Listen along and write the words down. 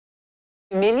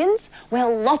Millions?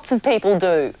 Well, lots of people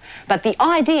do. But the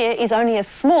idea is only a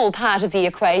small part of the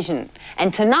equation.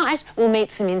 And tonight we'll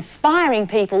meet some inspiring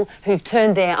people who've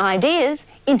turned their ideas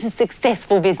into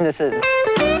successful businesses.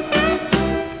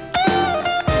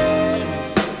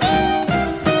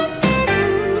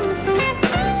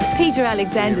 Peter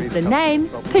Alexander's the name,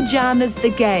 pyjamas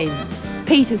the game.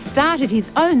 Peter started his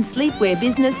own sleepwear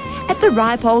business at the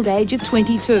ripe old age of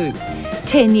 22.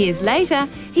 10 years later,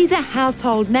 he's a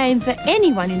household name for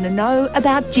anyone in the know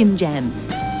about gym jams.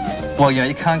 Well, you know,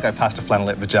 you can't go past a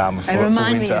flannelette pyjama for winter. It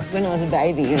reminds me of when I was a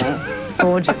baby, you know.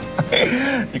 Gorgeous.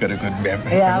 You got a good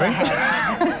memory. Yeah, I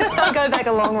have. I'll go back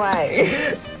a long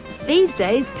way. These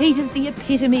days, Peter's the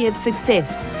epitome of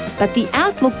success, but the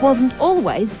outlook wasn't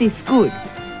always this good.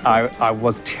 I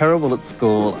was terrible at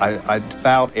school. I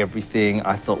failed everything.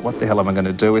 I thought, what the hell am I going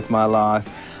to do with my life?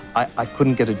 I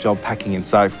couldn't get a job packing in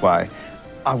Safeway.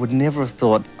 I would never have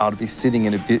thought I'd be sitting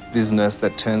in a business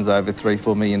that turns over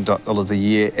 $3-4 million a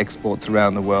year, exports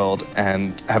around the world,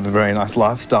 and have a very nice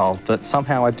lifestyle. But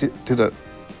somehow I did it.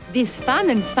 This fun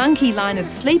and funky line of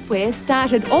sleepwear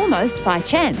started almost by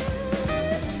chance.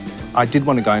 I did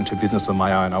want to go into a business of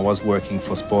my own. I was working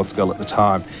for Sportsgirl at the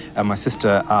time, and my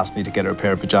sister asked me to get her a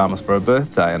pair of pyjamas for her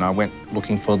birthday, and I went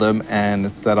looking for them, and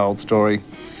it's that old story.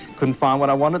 Couldn't find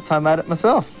what I wanted, so I made it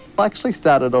myself. I actually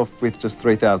started off with just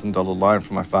 $3,000 loan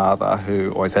from my father,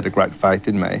 who always had a great faith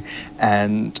in me,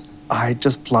 and I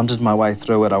just blundered my way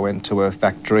through it. I went to a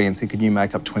factory and said, can you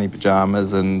make up 20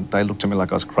 pyjamas? And they looked at me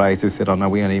like I was crazy. They said, oh no,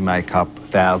 we only make up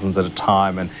thousands at a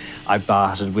time. And I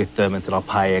bartered with them and said, I'll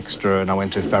pay extra. And I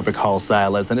went to fabric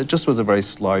wholesalers, and it just was a very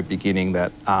slow beginning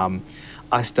that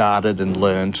I started and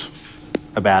learned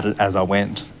about it as I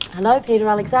went. Hello, Peter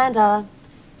Alexander.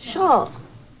 Sure.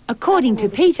 According to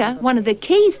Peter, one of the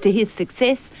keys to his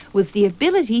success was the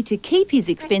ability to keep his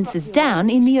expenses down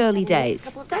in the early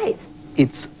days.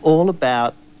 It's all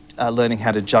about learning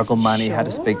how to juggle money, how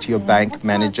to speak to your bank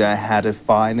manager, how to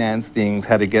finance things,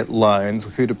 how to get loans,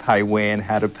 who to pay when,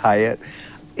 how to pay it.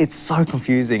 It's so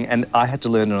confusing, and I had to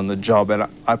learn it on the job, and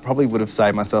I probably would have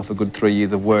saved myself a good 3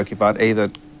 years of work if I'd either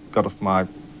got off my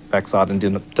backside and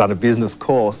done a business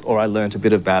course, or I learnt a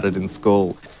bit about it in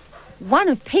school. One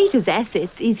of Peter's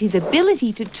assets is his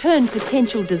ability to turn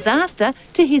potential disaster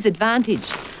to his advantage,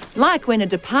 like when a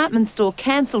department store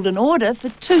cancelled an order for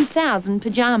 2,000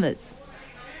 pyjamas.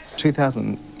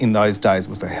 2,000 in those days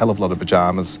was a hell of a lot of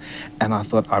pyjamas, and I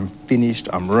thought, I'm finished,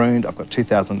 I'm ruined, I've got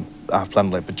 2,000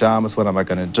 flannelette pyjamas, what am I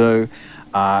going to do?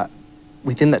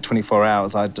 Within that 24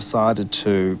 hours, I decided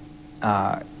to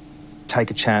take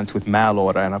a chance with mail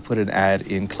order, and I put an ad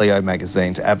in Clio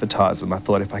magazine to advertise them. I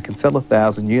thought, if I can sell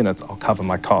 1,000 units, I'll cover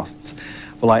my costs.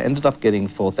 Well, I ended up getting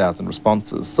 4,000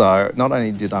 responses, so not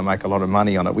only did I make a lot of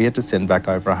money on it, we had to send back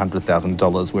over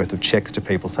 $100,000 worth of checks to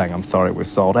people saying, I'm sorry, we've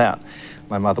sold out.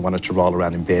 My mother wanted to roll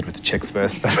around in bed with the checks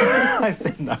first, but I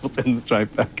said, no, we'll send them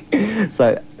straight back.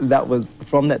 So that was,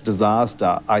 from that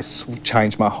disaster, I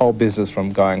changed my whole business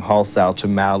from going wholesale to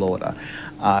mail order.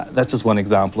 That's just one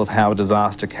example of how a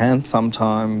disaster can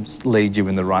sometimes lead you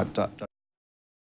in the right direction.